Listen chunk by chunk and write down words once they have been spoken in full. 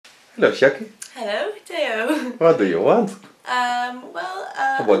Hello, Jacky. Hello, Theo. What do you want?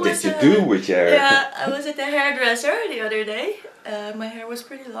 What did you do with your hair? Yeah, I was at the hairdresser the other day. My hair was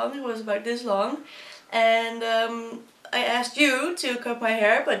pretty long, it was about this long. And I asked you to cut my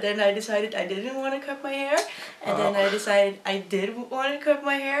hair, but then I decided I didn't want to cut my hair. And then I decided I did want to cut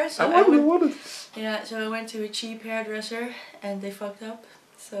my hair. So so I went to a cheap hairdresser and they fucked up.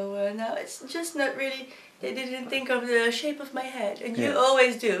 So now it's just not really, they didn't think of the shape of my head. And you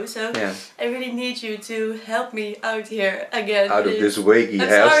always do, so I really need you to help me out here again. Out of this wavy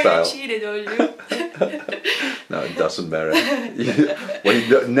hairstyle. I'm sorry I cheated on you. No, it doesn't matter. When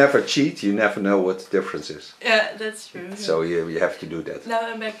you never cheat, you never know what the difference is. Yeah, that's true. So you have to do that. Now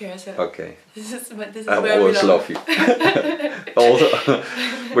I'm back here, so okay. This is I where always love you. Also,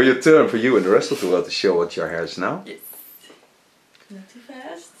 will you turn for you and the rest of the world to show what your hair is now? Yes. Not too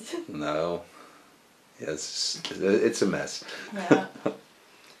fast. No. Yes, it's a mess. Yeah,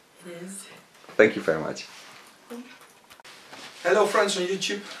 it is. Thank you very much. Hello friends on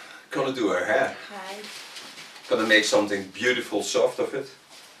YouTube. Gonna do her hair. Hi. Gonna make something beautiful, soft of it.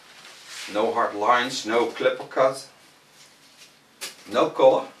 No hard lines, no clipper cut. No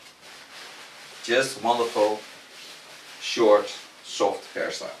color. Just wonderful, short, soft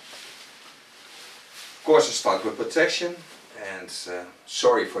hairstyle. Of course I start with protection. And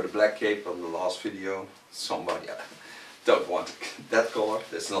sorry for the black cape on the last video. Somebody don't want that color.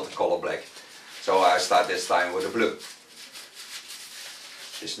 That's not the color black. So I start this time with a blue.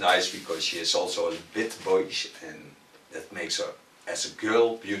 It's nice because she is also a bit boyish and that makes her as a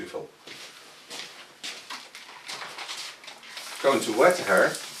girl beautiful. Going to wet her.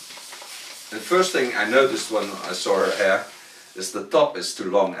 The first thing I noticed when I saw her hair is the top is too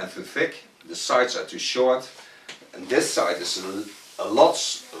long and too thick. The sides are too short. And this side is a lot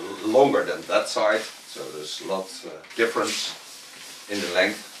longer than that side, so there's a lot difference in the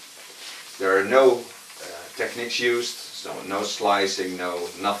length. There are no techniques used, so no slicing, no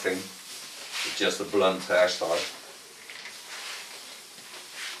nothing. It's just a blunt hairstyle.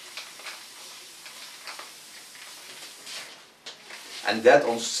 And that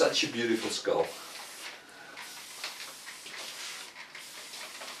on such a beautiful skull.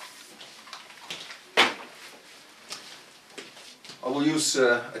 I will use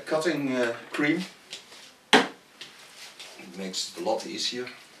a cutting cream. It makes it a lot easier.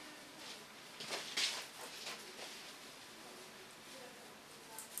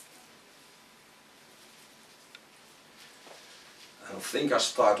 I think I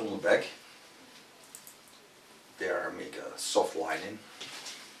start on the back. There I make a soft line in.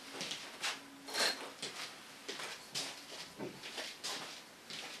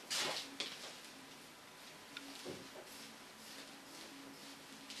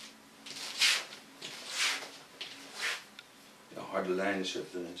 Harde lijnen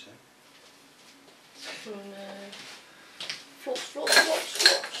zetten erin. Zo'n vlot.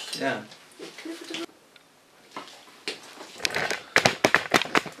 Ja.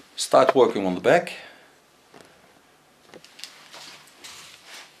 Start working on the back.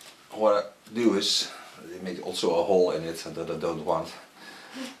 What I do is, they make also a hole in it that I don't want.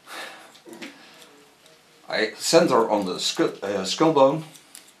 I center on the skull bone.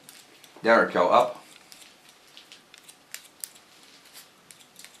 There I go up.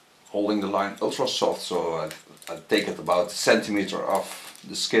 Holding the line ultra soft, so I take it about a centimeter off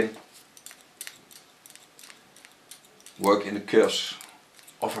the skin. Work in the curves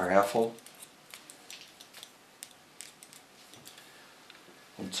of her hair fall.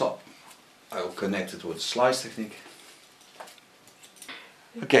 On top I will connect it with a slice technique.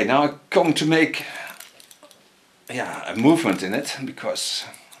 Okay, now I'm going to make a movement in it, because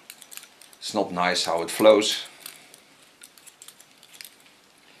it's not nice how it flows.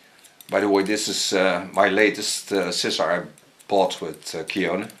 By the way, this is my latest scissor I bought with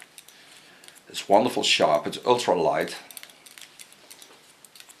T.K.S. It's wonderful sharp, it's ultra light.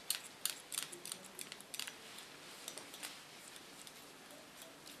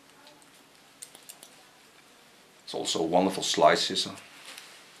 It's also a wonderful slice scissor.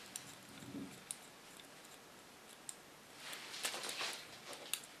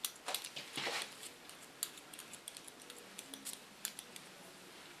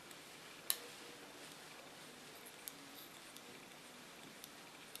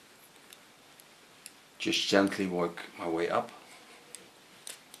 Just gently work my way up.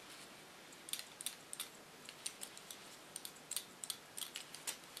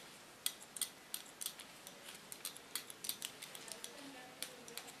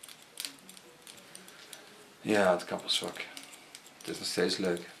 Ja, het kappersvak. Het is nog steeds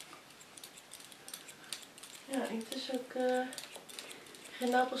leuk. Ja, het is ook En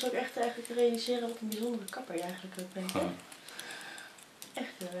nou pas ook echt eigenlijk realiseren wat een bijzondere kapper je eigenlijk ook bent. Hè?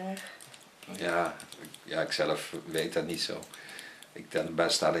 Echt heel erg. Ja, ik zelf weet dat niet zo. Ik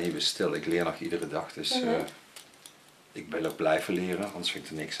ben sta er hier stil. Ik leer nog iedere dag. Dus ik wil ook blijven leren, anders vind ik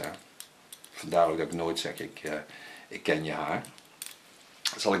er niks aan. Vandaar ook dat ik nooit zeg, ik ken je haar.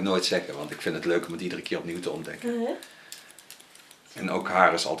 Dat zal ik nooit zeggen, want ik vind het leuk om het iedere keer opnieuw te ontdekken. En ook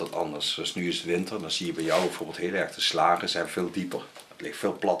haar is altijd anders. Dus nu is het winter, dan zie je bij jou bijvoorbeeld heel erg de slagen zijn veel dieper. Het ligt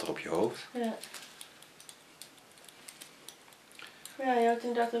veel platter op je hoofd. Ja. Ja, je houdt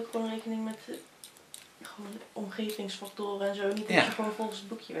inderdaad ook gewoon rekening met gewoon omgevingsfactoren en zo. Niet dat je gewoon volgens het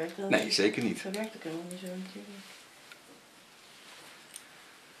boekje werkt. Nee, zeker niet. Dat werkt ook helemaal niet zo natuurlijk.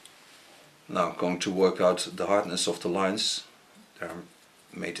 Now I'm going to work out the hardness of the lines that are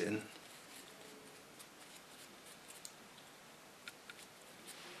made in.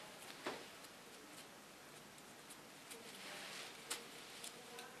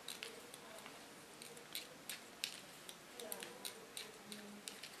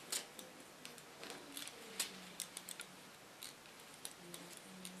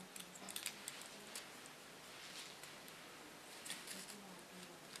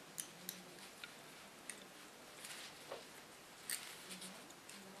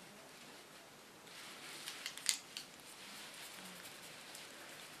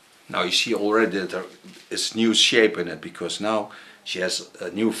 Now you see already that there is new shape in it, because now she has a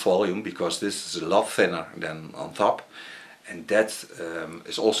new volume, because this is a lot thinner than on top, and that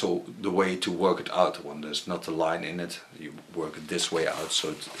is also the way to work it out. When there's not a line in it, you work it this way out, so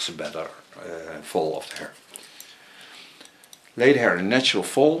it's a better fall of the hair. Lay the hair in a natural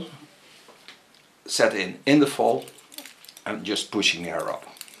fall, set in the fall, and just pushing the hair up.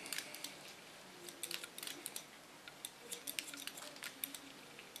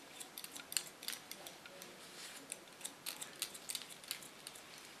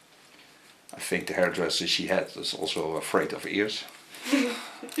 I think the hairdresser she had was also afraid of ears.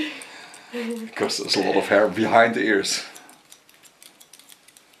 Because there's a lot of hair behind the ears.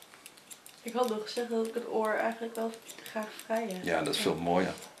 Ik had nog gezegd dat ik het oor eigenlijk wel graag vrij heb. Ja, dat is veel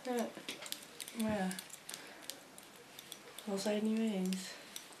mooier. Ja. Maar ja, was hij het niet mee eens.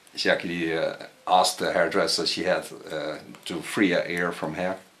 Jacky asked the hairdresser she had to free her ear from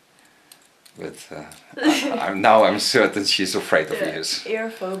hair. But I'm certain she's afraid of ears.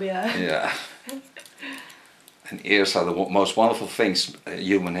 Earphobia. Yeah. And ears are the most wonderful things a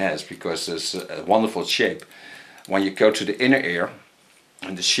human has, because there's a wonderful shape. When you go to the inner ear,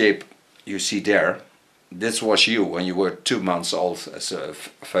 and the shape you see there, this was you when you were 2 months old as a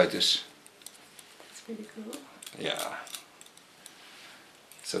fetus. That's pretty cool. Yeah.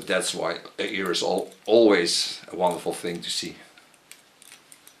 So that's why an ear is always a wonderful thing to see.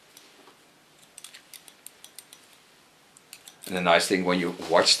 And the nice thing when you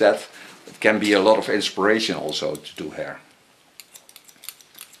watch that, it can be a lot of inspiration also to do hair.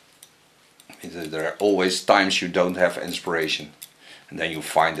 There are always times you don't have inspiration, and then you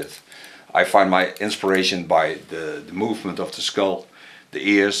find it. I find my inspiration by the movement of the skull, the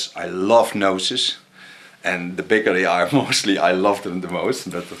ears. I love noses, and the bigger they are, mostly I love them the most,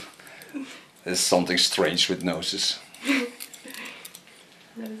 but there's something strange with noses.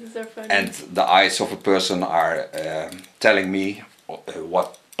 Noses are funny. And the eyes of a person are telling me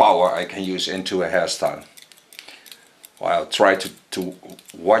what power I can use into a hairstyle. Well, I'll try to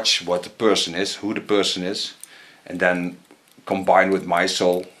watch what the person is, who the person is, and then combine with my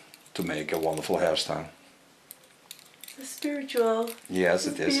soul to make a wonderful hairstyle. It's spiritual. Yes,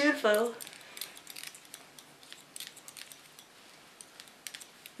 it is. Beautiful.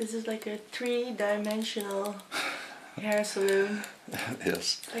 This is like a 3-dimensional hair salon.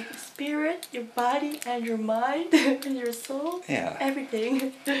 Yes. Like your spirit, your body, and your mind, and your soul. Yeah.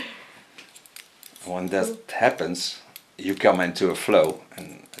 Everything. When that happens, you come into a flow,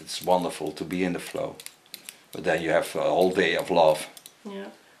 and it's wonderful to be in the flow. But then you have a whole day of love. Yeah.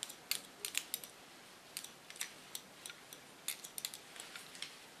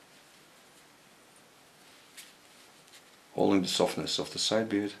 Holding the softness of the side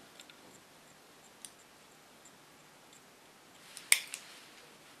beard.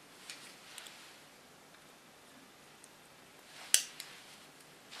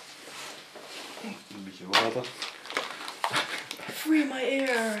 Een beetje water. Free my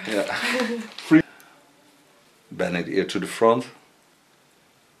ear. Yeah. Free. Bending the ear to the front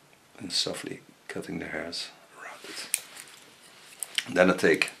and softly cutting the hairs around it. And then I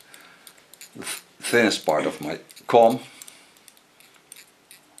take the thinnest part of my comb.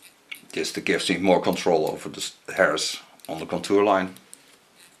 This gives me more control over the hairs on the contour line.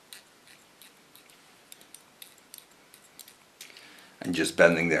 and just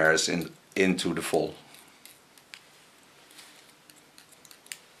bending the hairs into the fall.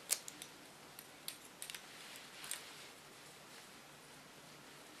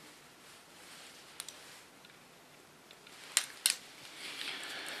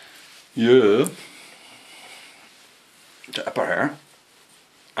 Yeah, the upper hair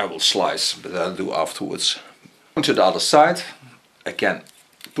I will slice, but I'll do afterwards. To the other side, again,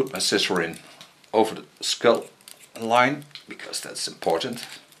 put my scissor in over the skull line, because that's important.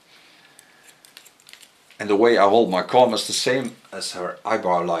 And the way I hold my comb is the same as her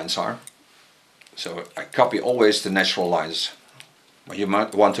eyebrow lines are. So I copy always the natural lines. When you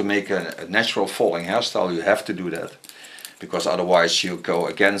might want to make a natural falling hairstyle, you have to do that, because otherwise you go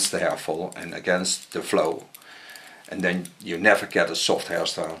against the hair fall and against the flow, and then you never get a soft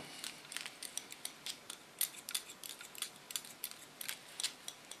hairstyle.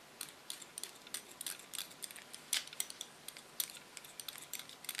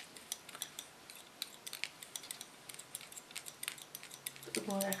 Dat is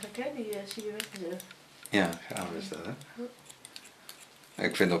mooi eigenlijk, hè? Die silhouetten. Ja, gaaf is dat, hè?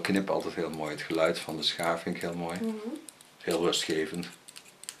 Ik vind ook knippen altijd heel mooi. Het geluid van de schaar vind ik heel mooi. Heel rustgevend.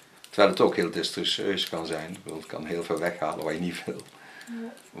 Terwijl het ook heel desastreus kan zijn. Ik bedoel, het kan heel veel weghalen waar je niet wil.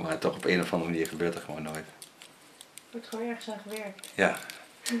 Ja. Maar toch op een of andere manier gebeurt er gewoon nooit. Er wordt gewoon ergens aan gewerkt. Ja.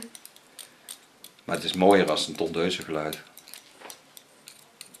 Maar het is mooier als een tondeuze geluid.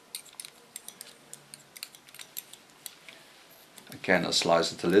 Again, I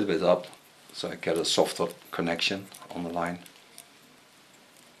slice it a little bit up, so I get a softer connection on the line.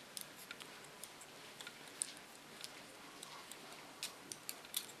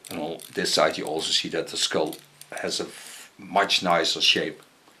 And on this side you also see that the skull has a much nicer shape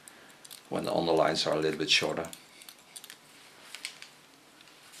when the underlines are a little bit shorter.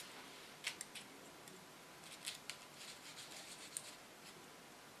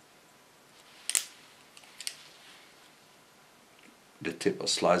 The tip I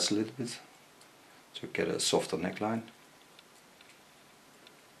slice a little bit to get a softer neckline.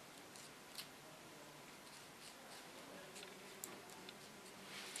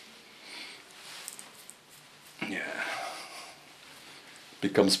 Yeah,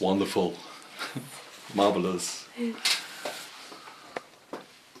 becomes wonderful, marvelous.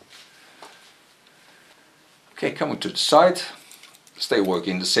 Okay, coming to the side, stay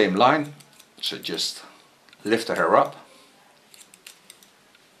working the same line, so just lift the hair up.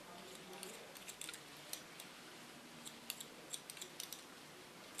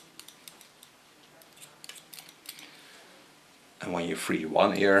 And when you free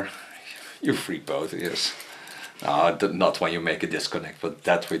one ear, you free both ears. No, not when you make a disconnect, but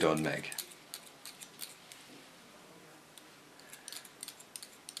that we don't make.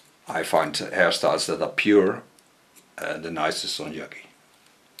 I find hairstyles that are pure the nicest on Jacky.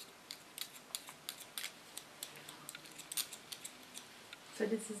 So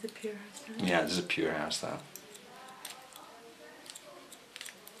this is a pure hairstyle? Yeah, this is a pure hairstyle.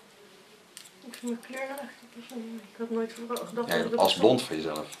 Ik vind mijn kleur nou echt best wel mooi. Ik had nooit gedacht Ja, dat als het blond voor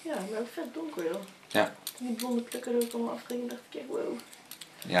jezelf. Ja, maar ook vet donker joh. Ja. Toen die blonde plukken er ook allemaal afgingen, dacht ik echt wow.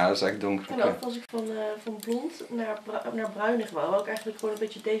 Ja, dat is echt donker. En ook als ik van blond naar bruinig wou ik eigenlijk gewoon een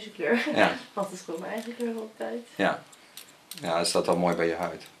beetje deze kleur. Ja. Want het is gewoon mijn eigen kleur altijd. Ja. Ja, dat staat wel mooi bij je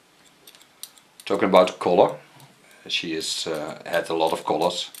huid. Talking about the color. She had a lot of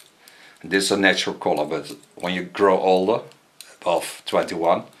colors. This is a natural color, but when you grow older, above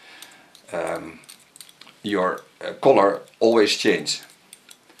 21, your color always changes.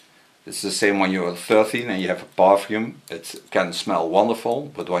 It's the same when you're 13 and you have a perfume. It can smell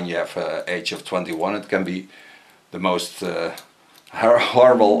wonderful, but when you have an age of 21, it can be the most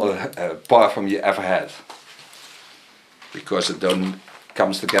horrible perfume you ever had, because it don't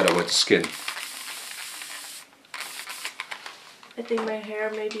comes together with the skin. I think my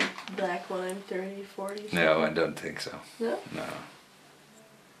hair may be black when I'm 30, 40. Something. No, I don't think so. No? No.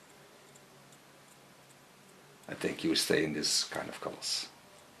 I think you stay in this kind of colors.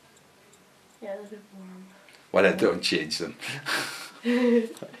 Yeah, that's a bit warm. Well, I don't change them.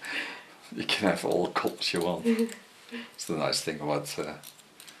 You can have all the colors you want. It's the nice thing about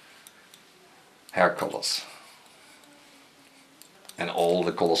hair colors. And all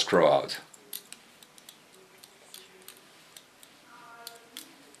the colors grow out.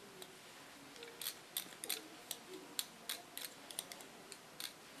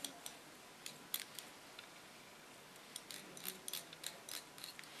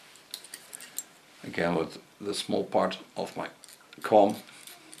 Again with the small part of my comb,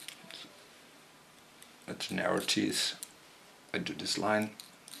 with narrow teeth, I do this line.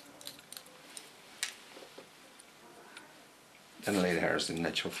 and lay the hairs in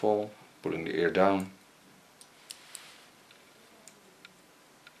natural fall, pulling the ear down.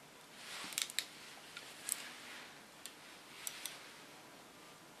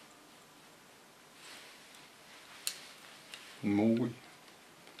 Mooi.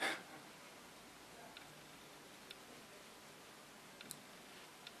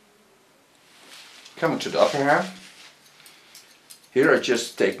 Coming to the upper hair. Here I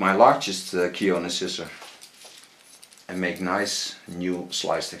just take my largest key on a scissor and make nice new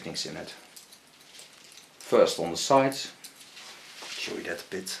slice techniques in it. First on the sides, show you that a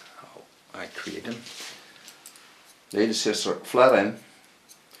bit, how I create them. Lay the scissor flat in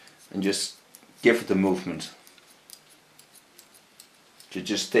and just give it a movement. To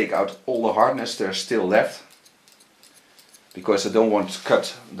just take out all the hardness there's still left, because I don't want to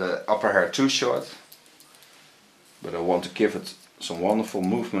cut the upper hair too short, but I want to give it some wonderful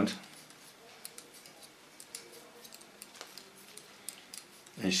movement.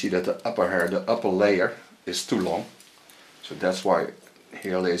 And you see that the upper hair, the upper layer, is too long, so that's why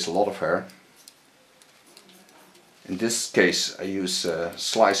here lays a lot of hair. In this case I use a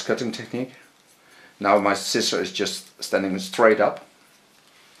slice cutting technique. Now my scissor is just standing straight up.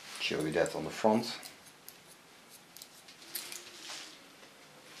 Show you that on the front.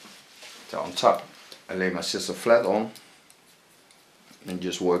 So on top I lay my scissor flat on and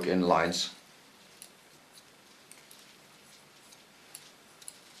just work in lines.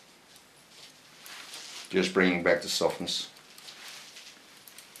 Just bringing back the softness.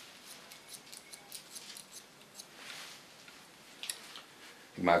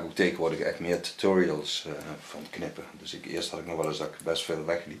 Ik maak ook tegenwoordig echt meer tutorials van knippen. Dus eerst had ik nog wel eens dat ik best veel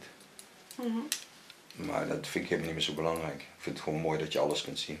wegliet. Maar dat vind ik helemaal niet meer zo belangrijk. Ik vind het gewoon mooi dat je alles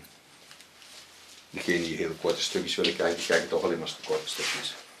kunt zien. Degenen die hele korte stukjes willen kijken, die kijken toch alleen maar de korte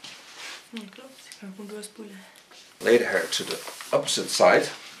stukjes. Ja, klopt. Ik kan gewoon doorspoelen. Lay the hair to the opposite side.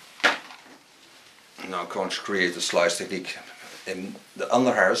 Now I'm going to create a slice technique in the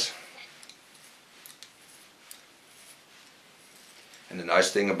underhairs. And the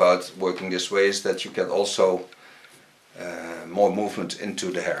nice thing about working this way is that you get also more movement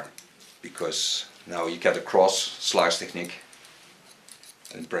into the hair, because now you get a cross slice technique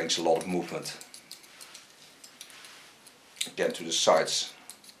and it brings a lot of movement. Again to the sides,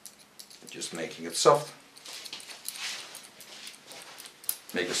 just making it soft.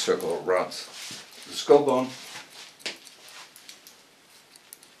 Make a circle around the skull bone.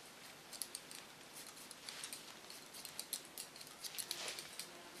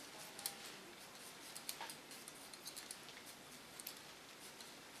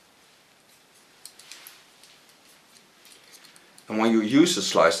 And when you use the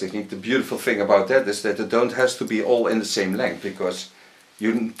slice technique, the beautiful thing about that is that it don't has to be all in the same length, because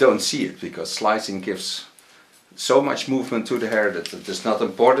you don't see it, because slicing gives so much movement to the hair that it is not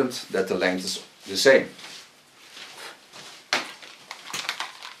important that the length is the same.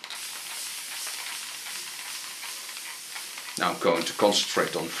 Now I'm going to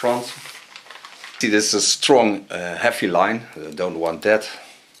concentrate on the front. See, this is a strong, heavy line. I don't want that.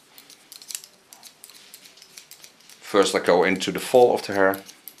 First I go into the fall of the hair,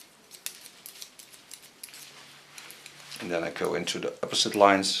 and then I go into the opposite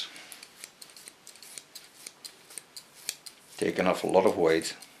lines, taking off a lot of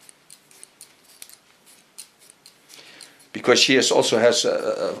weight, because she also has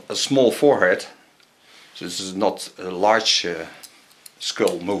a small forehead, so this is not a large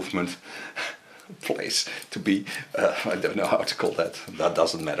skull movement place to be, I don't know how to call that, that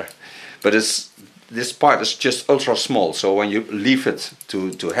doesn't matter, but this part is just ultra small, so when you leave it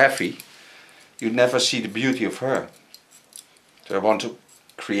too heavy, you never see the beauty of her. So I want to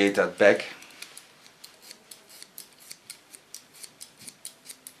create that back.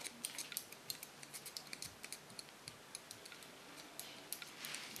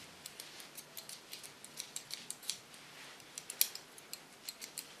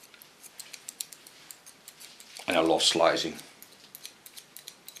 And I love slicing.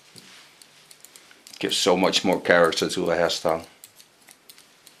 Gives so much more character to a hairstyle.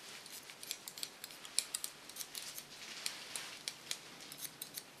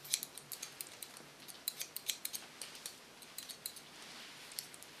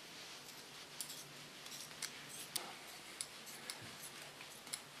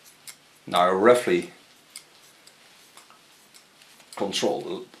 Now I roughly control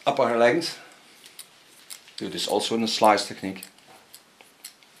the upper length. Do this also in a slice technique.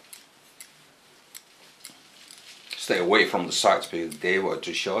 Stay away from the sides because they were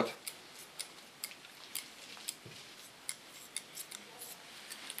too short.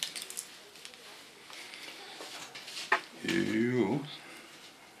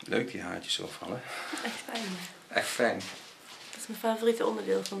 Leuk die haartjes opvallen. Echt fijn. Echt fijn. Dat is mijn favoriete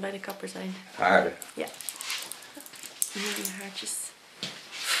onderdeel van bij de kapper zijn. Haren. Ja. Mooie haartjes.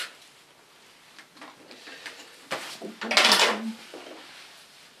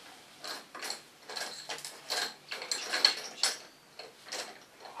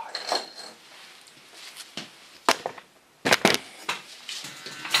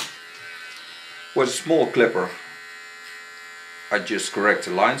 With a small clipper, I just correct the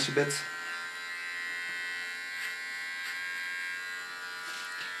lines a bit.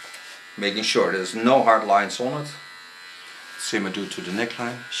 Making sure there's no hard lines on it. Same I do to the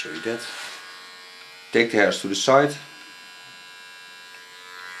neckline, show you that. Take the hairs to the side.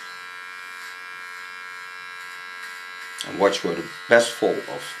 And watch where the best fold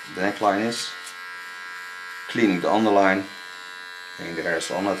of the neckline is. Cleaning the underline, getting the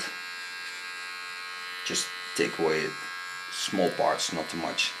hairs on it. Just take away small parts, not too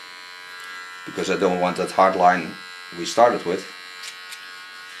much. Because I don't want that hard line we started with.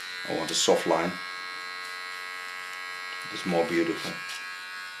 I want a soft line. It's more beautiful.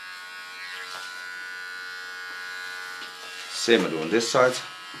 Same I do on this side.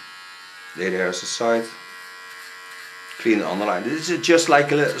 Lay the hairs aside. Clean the underline. This is just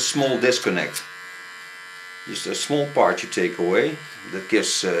like a small disconnect. Just a small part you take away. That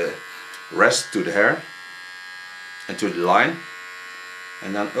gives rest to the hair and to the line.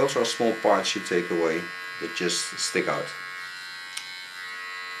 And then ultra small parts you take away that just stick out.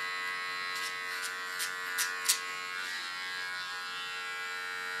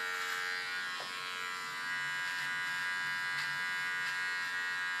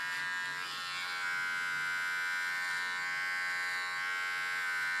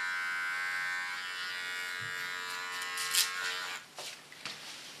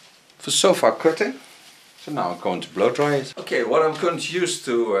 For so far cutting, so now I'm going to blow dry it. Okay, what I'm going to use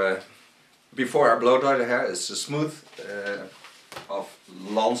to before I blow dry the hair is a smooth of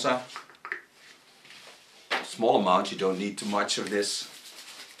Lanza. Small amount, you don't need too much of this.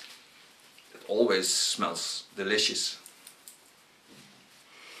 It always smells delicious.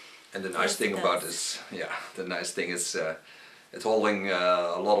 And the nice thing about this, yeah, the nice thing is it's holding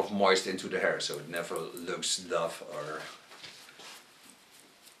a lot of moisture into the hair, so it never looks dull or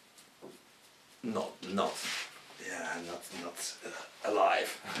not alive.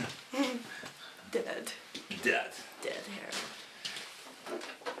 Dead. Dead. Dead hair.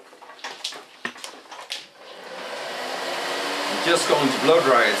 I'm just going to blow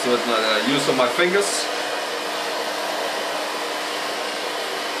dry it with the use of my fingers.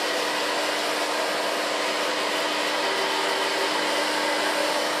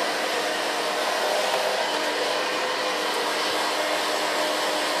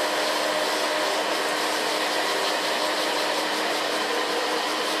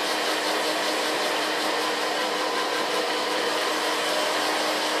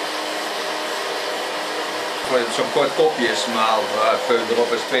 Zo'n kort kopje is maal veul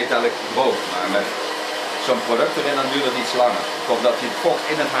erop is 2 tellen droog, maar met zo'n product erin dan duurt het iets langer. Komt dat je het vocht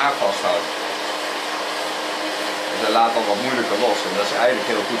in het haar vasthoudt. Dus dat laat dan wat moeilijker los en dat is eigenlijk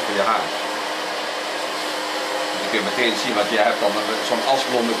heel goed voor je haar. Dus dan kun je meteen zien, want je hebt dan zo'n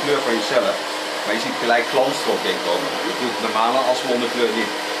asblonde kleur van jezelf, maar je ziet gelijk glans erop in komen. Je doet normale asblonde kleur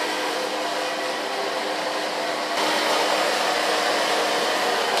niet.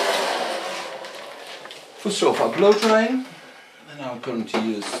 For so far blow drying, and now I'm going to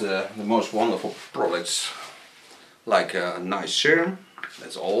use the most wonderful products like a nice serum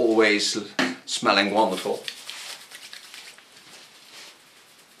that's always smelling wonderful.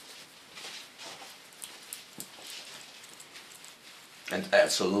 And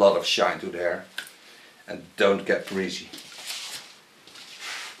adds a lot of shine to the hair and don't get greasy.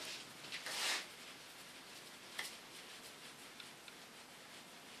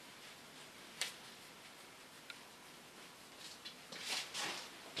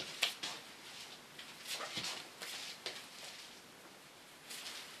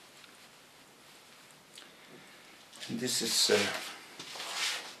 This is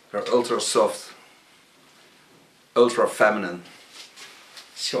her ultra soft, ultra feminine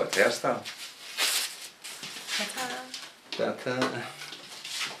short hairstyle. Ta-ta.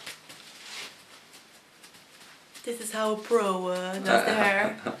 This is how a pro does the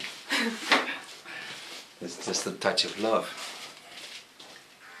hair. It's just a touch of love.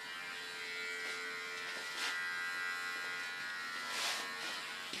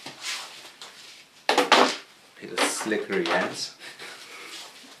 Slickery hands.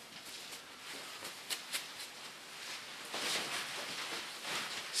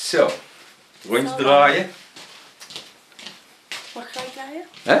 Zo, rondje draaien. Mag ik draaien?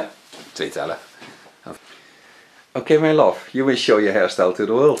 Hè? 2 tellen. Okay, my love, you will show your hairstyle to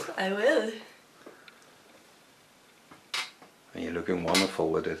the world. I will. And you're looking wonderful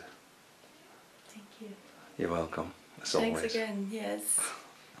with it. Thank you. You're welcome. As Thanks always. again, yes.